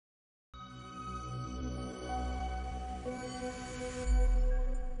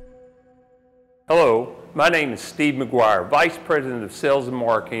Hello, my name is Steve McGuire, Vice President of Sales and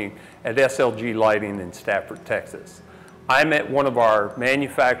Marketing at SLG Lighting in Stafford, Texas. I'm at one of our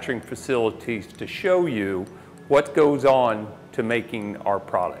manufacturing facilities to show you what goes on to making our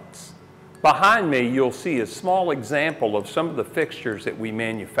products. Behind me, you'll see a small example of some of the fixtures that we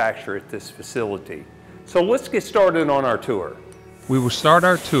manufacture at this facility. So let's get started on our tour. We will start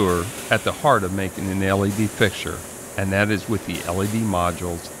our tour at the heart of making an LED fixture, and that is with the LED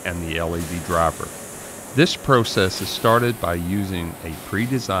modules and the LED driver. This process is started by using a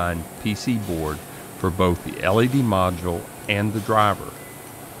pre-designed PC board for both the LED module and the driver.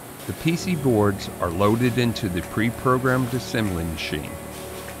 The PC boards are loaded into the pre-programmed assembly machine.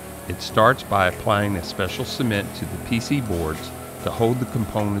 It starts by applying a special cement to the PC boards to hold the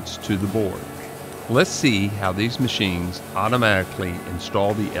components to the board. Let's see how these machines automatically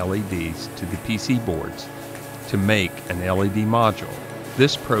install the LEDs to the PC boards to make an LED module.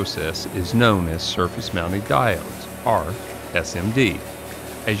 This process is known as surface mounted diodes, or SMD.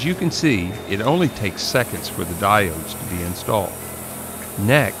 As you can see, it only takes seconds for the diodes to be installed.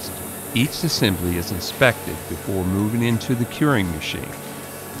 Next, each assembly is inspected before moving into the curing machine.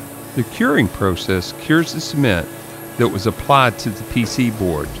 The curing process cures the cement that was applied to the PC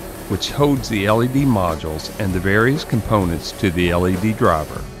board, which holds the LED modules and the various components to the LED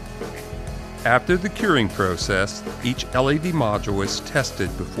driver. After the curing process, each LED module is tested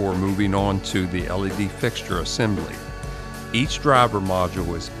before moving on to the LED fixture assembly. Each driver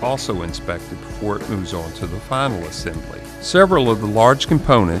module is also inspected before it moves on to the final assembly. Several of the large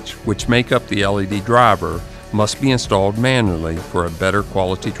components which make up the LED driver must be installed manually for a better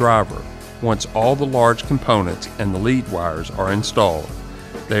quality driver. Once all the large components and the lead wires are installed,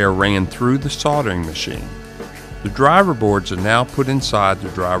 they are ran through the soldering machine. The driver boards are now put inside the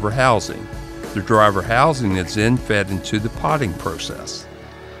driver housing. The driver housing is then fed into the potting process.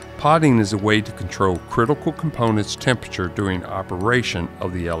 Potting is a way to control critical components' temperature during operation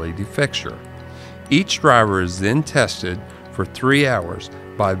of the LED fixture. Each driver is then tested for 3 hours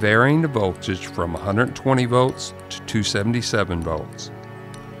by varying the voltage from 120 volts to 277 volts.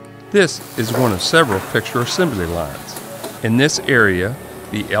 This is one of several fixture assembly lines. In this area,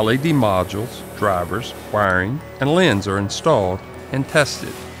 the LED modules, drivers, wiring, and lens are installed and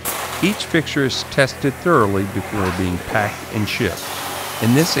tested. Each fixture is tested thoroughly before being packed and shipped.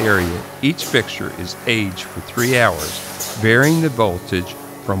 In this area, each fixture is aged for 3 hours, varying the voltage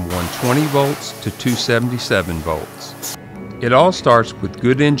from 120 volts to 277 volts. It all starts with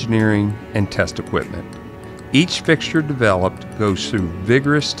good engineering and test equipment. Each fixture developed goes through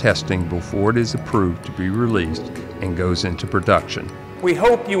vigorous testing before it is approved to be released and goes into production. We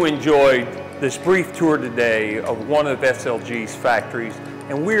hope you enjoyed this brief tour today of one of SLG's factories,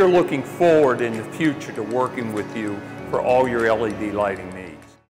 and we are looking forward in the future to working with you for all your LED lighting needs.